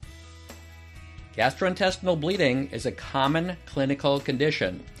Gastrointestinal bleeding is a common clinical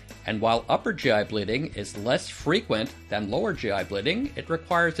condition, and while upper GI bleeding is less frequent than lower GI bleeding, it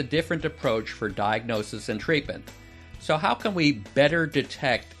requires a different approach for diagnosis and treatment. So how can we better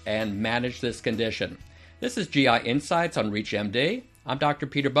detect and manage this condition? This is GI Insights on ReachMD. I'm Dr.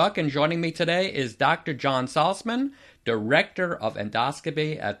 Peter Buck, and joining me today is Dr. John Salzman, Director of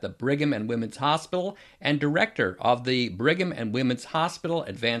Endoscopy at the Brigham and Women's Hospital and Director of the Brigham and Women's Hospital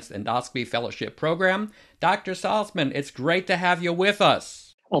Advanced Endoscopy Fellowship Program. Dr. Salzman, it's great to have you with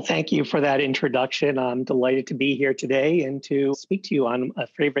us. Well, thank you for that introduction. I'm delighted to be here today and to speak to you on a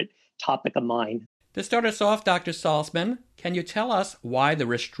favorite topic of mine. To start us off, Dr. Salzman, can you tell us why the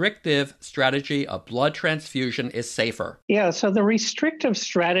restrictive strategy of blood transfusion is safer? Yeah, so the restrictive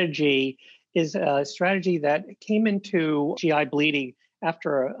strategy is a strategy that came into GI bleeding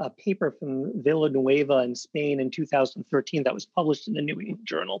after a paper from Villanueva in Spain in 2013 that was published in the New England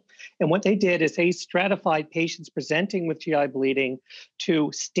Journal. And what they did is they stratified patients presenting with GI bleeding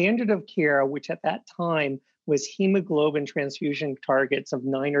to standard of care, which at that time was hemoglobin transfusion targets of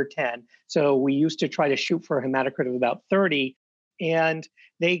 9 or 10. So we used to try to shoot for a hematocrit of about 30. And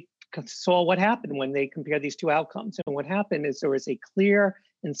they saw what happened when they compared these two outcomes. And what happened is there was a clear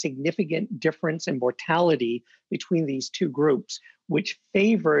and significant difference in mortality between these two groups, which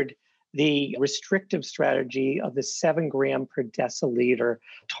favored the restrictive strategy of the 7 gram per deciliter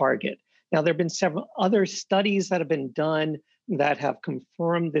target. Now, there have been several other studies that have been done that have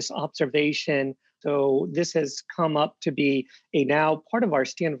confirmed this observation. So this has come up to be a now part of our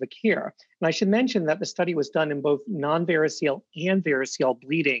standard of care. And I should mention that the study was done in both non-variceal and variceal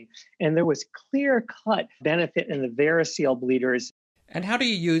bleeding, and there was clear-cut benefit in the variceal bleeders. And how do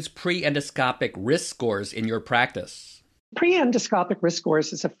you use pre-endoscopic risk scores in your practice? Pre-endoscopic risk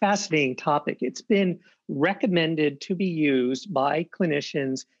scores is a fascinating topic. It's been recommended to be used by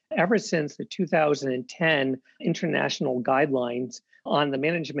clinicians ever since the 2010 international guidelines on the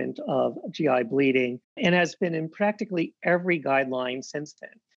management of GI bleeding, and has been in practically every guideline since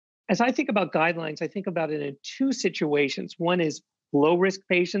then. As I think about guidelines, I think about it in two situations. One is low-risk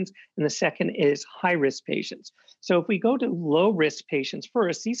patients, and the second is high-risk patients. So if we go to low-risk patients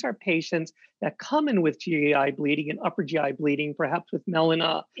first, these are patients that come in with GI bleeding and upper GI bleeding, perhaps with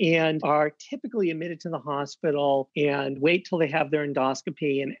melena, and are typically admitted to the hospital and wait till they have their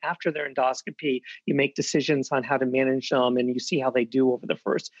endoscopy. And after their endoscopy, you make decisions on how to manage them, and you see how they do over the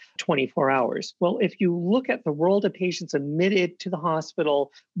first 24 hours. Well, if you look at the world of patients admitted to the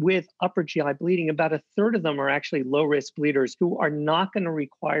hospital with upper GI bleeding, about a third of them are actually low-risk bleeders who are not going to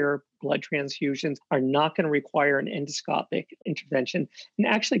require blood transfusions, are not going to require an endoscopic intervention, and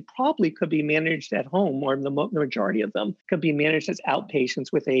actually probably could be managed at home, or the majority of them could be managed as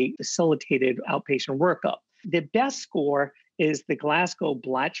outpatients with a facilitated outpatient workup. The best score is the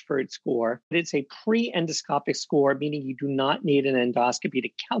Glasgow-Blatchford score. It's a pre-endoscopic score, meaning you do not need an endoscopy to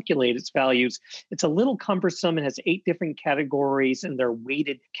calculate its values. It's a little cumbersome. It has 8 different categories, and they're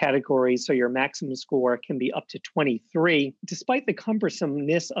weighted categories, so your maximum score can be up to 23. Despite the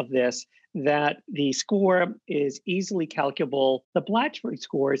cumbersomeness of this, that the score is easily calculable. The Blatchford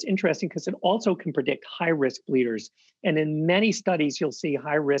score is interesting because it also can predict high-risk bleeders. And in many studies, you'll see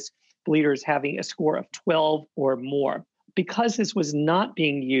high-risk bleeders having a score of 12 or more. Because this was not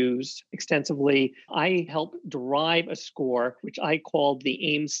being used extensively, I helped derive a score, which I called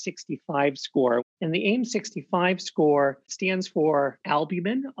the AIM-65 score. And the AIM-65 score stands for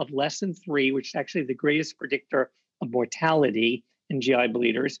albumin of less than 3, which is actually the greatest predictor of mortality in GI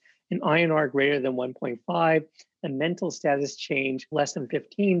bleeders, an INR greater than 1.5, a mental status change less than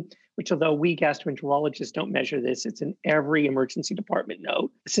 15, which although we gastroenterologists don't measure this, it's in every emergency department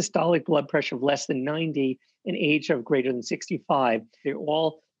note, systolic blood pressure of less than 90, an age of greater than 65. They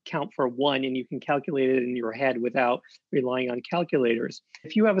all count for 1, and you can calculate it in your head without relying on calculators.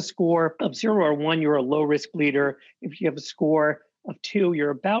 If you have a score of 0 or 1, you're a low-risk bleeder. If you have a score of 2,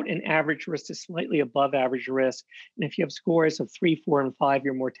 you're about an average risk to slightly above average risk. And if you have scores of 3, 4, and 5,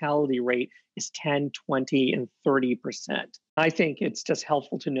 your mortality rate is 10, 20, and 30%. I think it's just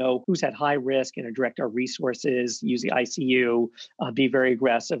helpful to know who's at high risk and to direct our resources, use the ICU, be very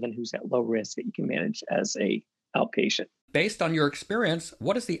aggressive, and who's at low risk that you can manage as a outpatient. Based on your experience,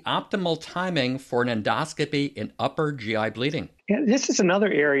 what is the optimal timing for an endoscopy in upper GI bleeding? Yeah, this is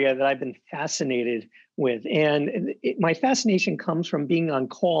another area that I've been fascinated with. And my fascination comes from being on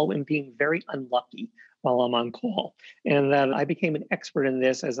call and being very unlucky while I'm on call. And that I became an expert in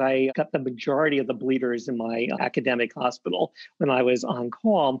this as I got the majority of the bleeders in my academic hospital when I was on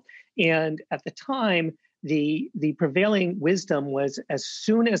call. And at the time, the prevailing wisdom was as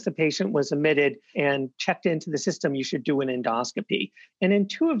soon as the patient was admitted and checked into the system, you should do an endoscopy. And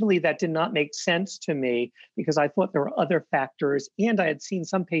intuitively, that did not make sense to me because I thought there were other factors, and I had seen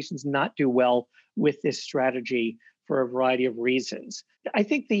some patients not do well with this strategy for a variety of reasons. I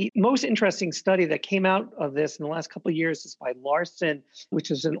think the most interesting study that came out of this in the last couple of years is by Larson, which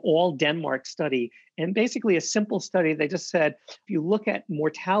is an all Denmark study. And basically a simple study, they just said, if you look at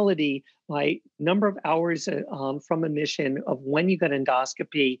mortality by number of hours from admission of when you got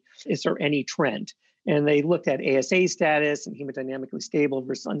endoscopy, is there any trend? And they looked at ASA status and hemodynamically stable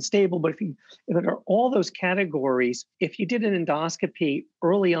versus unstable. But if it are all those categories, if you did an endoscopy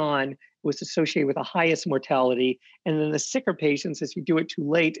early on, it was associated with the highest mortality. And then the sicker patients, as you do it too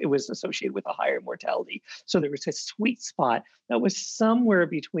late, it was associated with a higher mortality. So there was a sweet spot that was somewhere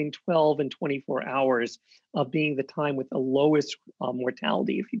between 12 and 24 hours of being the time with the lowest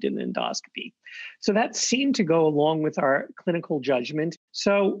mortality if you did an endoscopy. So that seemed to go along with our clinical judgment.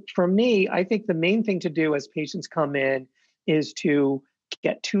 So for me, I think the main thing to do as patients come in is to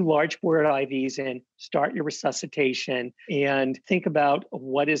get 2 large bore IVs in, start your resuscitation, and think about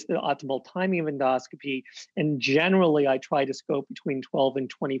what is the optimal timing of endoscopy. And generally, I try to scope between 12 and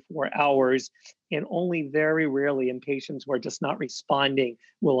 24 hours, and only very rarely in patients who are just not responding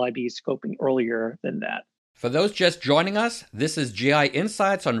will I be scoping earlier than that. For those just joining us, this is GI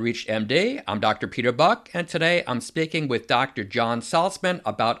Insights on ReachMD. I'm Dr. Peter Buck, and today I'm speaking with Dr. John Salzman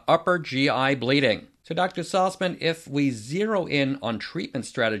about upper GI bleeding. So Dr. Salzman, if we zero in on treatment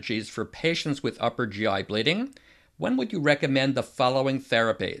strategies for patients with upper GI bleeding, when would you recommend the following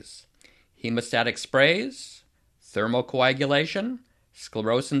therapies? Hemostatic sprays, thermocoagulation,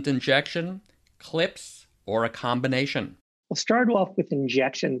 sclerosant injection, clips, or a combination? We'll start off with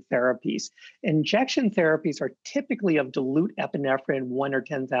injection therapies. Injection therapies are typically of dilute epinephrine, 1 or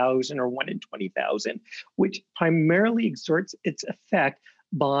 10,000 or 1 in 20,000, which primarily exerts its effect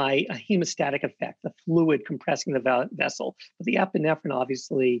by a hemostatic effect, the fluid compressing the vessel. But the epinephrine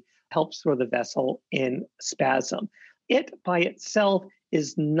obviously helps throw the vessel in spasm. It by itself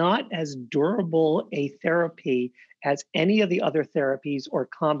is not as durable a therapy as any of the other therapies or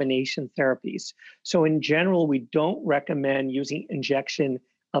combination therapies. So in general, we don't recommend using injection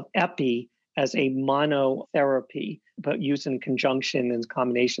of epi as a monotherapy, but used in conjunction and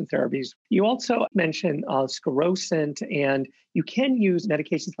combination therapies. You also mentioned sclerosant, and you can use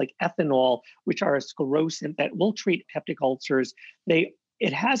medications like ethanol, which are a sclerosant that will treat peptic ulcers.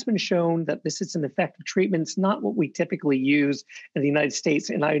 It has been shown that this is an effective treatment. It's not what we typically use in the United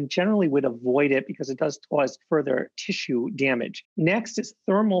States, and I generally would avoid it because it does cause further tissue damage. Next is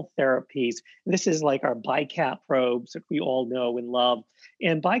thermal therapies. This is like our BiCAP probes that we all know and love.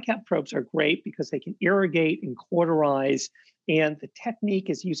 And BiCAP probes are great because they can irrigate and cauterize. And the technique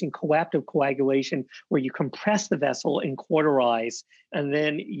is using coaptive coagulation, where you compress the vessel and cauterize, and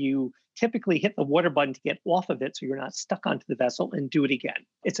then you typically hit the water button to get off of it so you're not stuck onto the vessel, and do it again.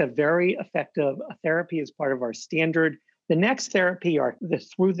 It's a very effective therapy as part of our standard. The next therapy are the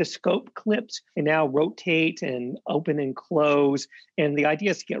through the scope clips, and now rotate and open and close. And the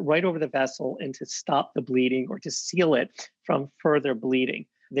idea is to get right over the vessel and to stop the bleeding or to seal it from further bleeding.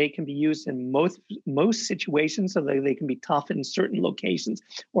 They can be used in most situations, so they can be tough in certain locations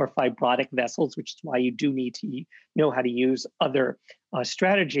or fibrotic vessels, which is why you do need to know how to use other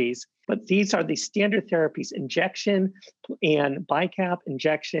strategies. But these are the standard therapies: injection and BiCAP,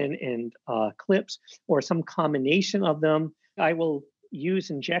 injection and clips, or some combination of them. I will use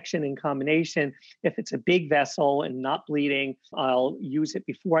injection in combination if it's a big vessel and not bleeding. I'll use it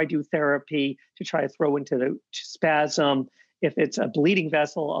before I do therapy to try to throw into the spasm. If it's a bleeding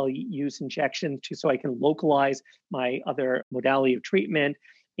vessel, I'll use injection so I can localize my other modality of treatment.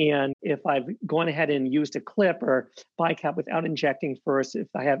 And if I've gone ahead and used a clip or BiCAP without injecting first, if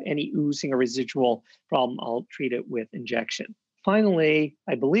I have any oozing or residual problem, I'll treat it with injection. Finally,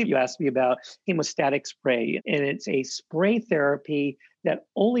 I believe you asked me about hemostatic spray, and it's a spray therapy that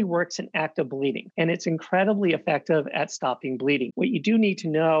only works in active bleeding, and it's incredibly effective at stopping bleeding. What you do need to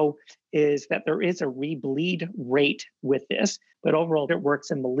know is that there is a rebleed rate with this, but overall it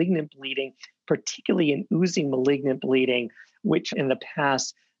works in malignant bleeding, particularly in oozing malignant bleeding, which in the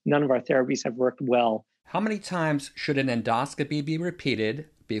past, none of our therapies have worked well. How many times should an endoscopy be repeated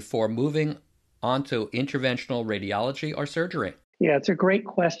before moving onto interventional radiology or surgery? Yeah, it's a great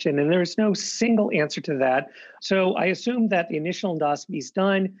question, and there's no single answer to that. So I assume that the initial endoscopy is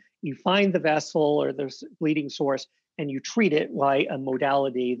done, you find the vessel or the bleeding source, and you treat it by a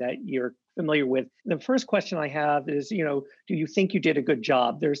modality that you're familiar with. The first question I have is, do you think you did a good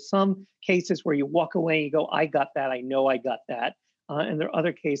job? There's some cases where you walk away and you go, I got that, I know I got that. And there are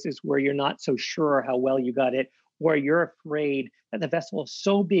other cases where you're not so sure how well you got it, or you're afraid that the vessel is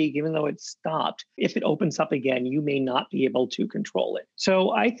so big, even though it's stopped, if it opens up again, you may not be able to control it.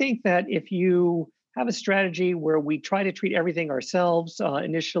 So I think that if you have a strategy where we try to treat everything ourselves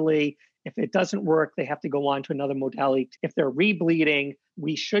initially, if it doesn't work, they have to go on to another modality. If they're rebleeding,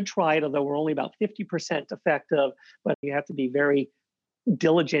 we should try it, although we're only about 50% effective, but you have to be very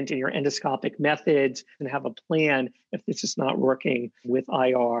diligent in your endoscopic methods and have a plan if this is not working with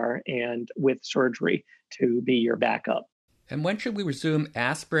IR and with surgery to be your backup. And when should we resume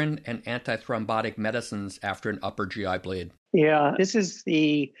aspirin and antithrombotic medicines after an upper GI bleed? Yeah, this is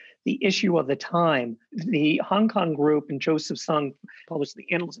the issue of the time. The Hong Kong group and Joseph Sung published the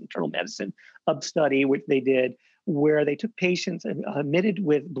Annals of Internal Medicine study, which they did, where they took patients admitted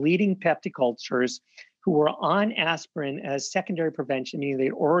with bleeding peptic ulcers who were on aspirin as secondary prevention, meaning they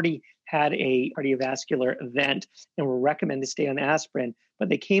already had a cardiovascular event and were recommended to stay on aspirin, but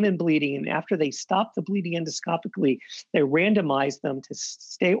they came in bleeding. And after they stopped the bleeding endoscopically, they randomized them to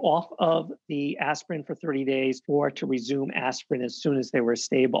stay off of the aspirin for 30 days or to resume aspirin as soon as they were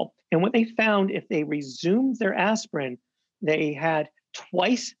stable. And what they found, if they resumed their aspirin, they had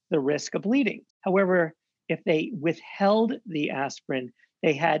twice the risk of bleeding. However, if they withheld the aspirin,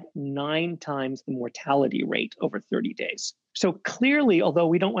 they had 9 times the mortality rate over 30 days. So clearly, although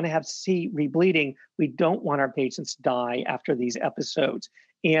we don't want to see rebleeding, we don't want our patients to die after these episodes.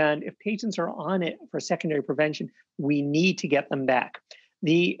 And if patients are on it for secondary prevention, we need to get them back.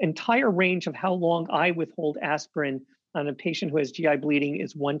 The entire range of how long I withhold aspirin on a patient who has GI bleeding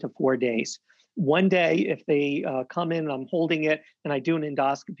is 1 to 4 days. One day, if they come in and I'm holding it and I do an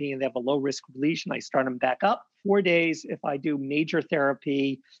endoscopy and they have a low risk of lesion, I start them back up. 4 days, if I do major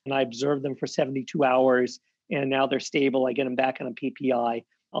therapy and I observe them for 72 hours and now they're stable, I get them back on a PPI,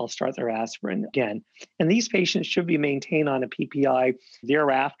 I'll start their aspirin again. And these patients should be maintained on a PPI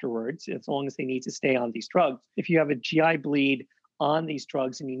thereafterwards, as long as they need to stay on these drugs. If you have a GI bleed on these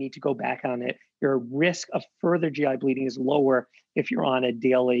drugs and you need to go back on it, your risk of further GI bleeding is lower if you're on a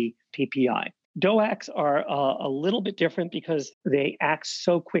daily PPI. DOACs are a little bit different because they act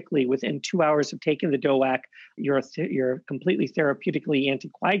so quickly. Within 2 hours of taking the DOAC, you're completely therapeutically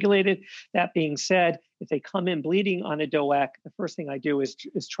anticoagulated. That being said, if they come in bleeding on a DOAC, the first thing I do is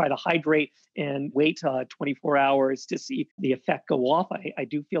try to hydrate and wait 24 hours to see the effect go off. I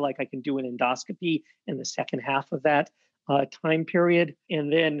do feel like I can do an endoscopy in the second half of that time period.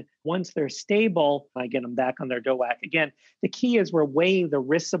 And then once they're stable, I get them back on their DOAC. Again, the key is we're weighing the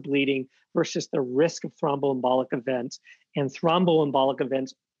risks of bleeding versus the risk of thromboembolic events. And thromboembolic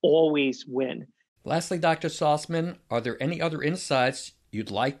events always win. Lastly, Dr. Salzman, are there any other insights you'd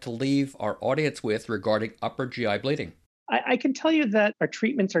like to leave our audience with regarding upper GI bleeding? I can tell you that our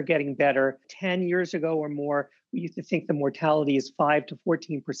treatments are getting better. 10 years ago or more, we used to think the mortality is 5 to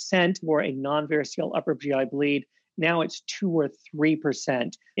 14% for a non-variceal upper GI bleed. Now it's 2 or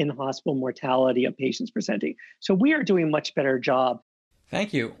 3% in hospital mortality of patients presenting. So we are doing a much better job.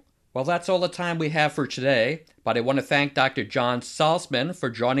 Thank you. Well, that's all the time we have for today, but I want to thank Dr. John Salzman for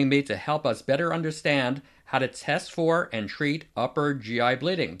joining me to help us better understand how to test for and treat upper GI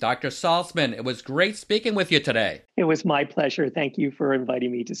bleeding. Dr. Salzman, it was great speaking with you today. It was my pleasure. Thank you for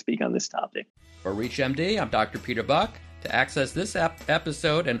inviting me to speak on this topic. For ReachMD, I'm Dr. Peter Buck. To access this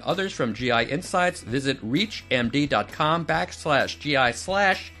episode and others from GI Insights, visit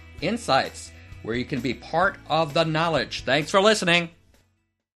reachmd.com/GI/insights, where you can be part of the knowledge. Thanks for listening.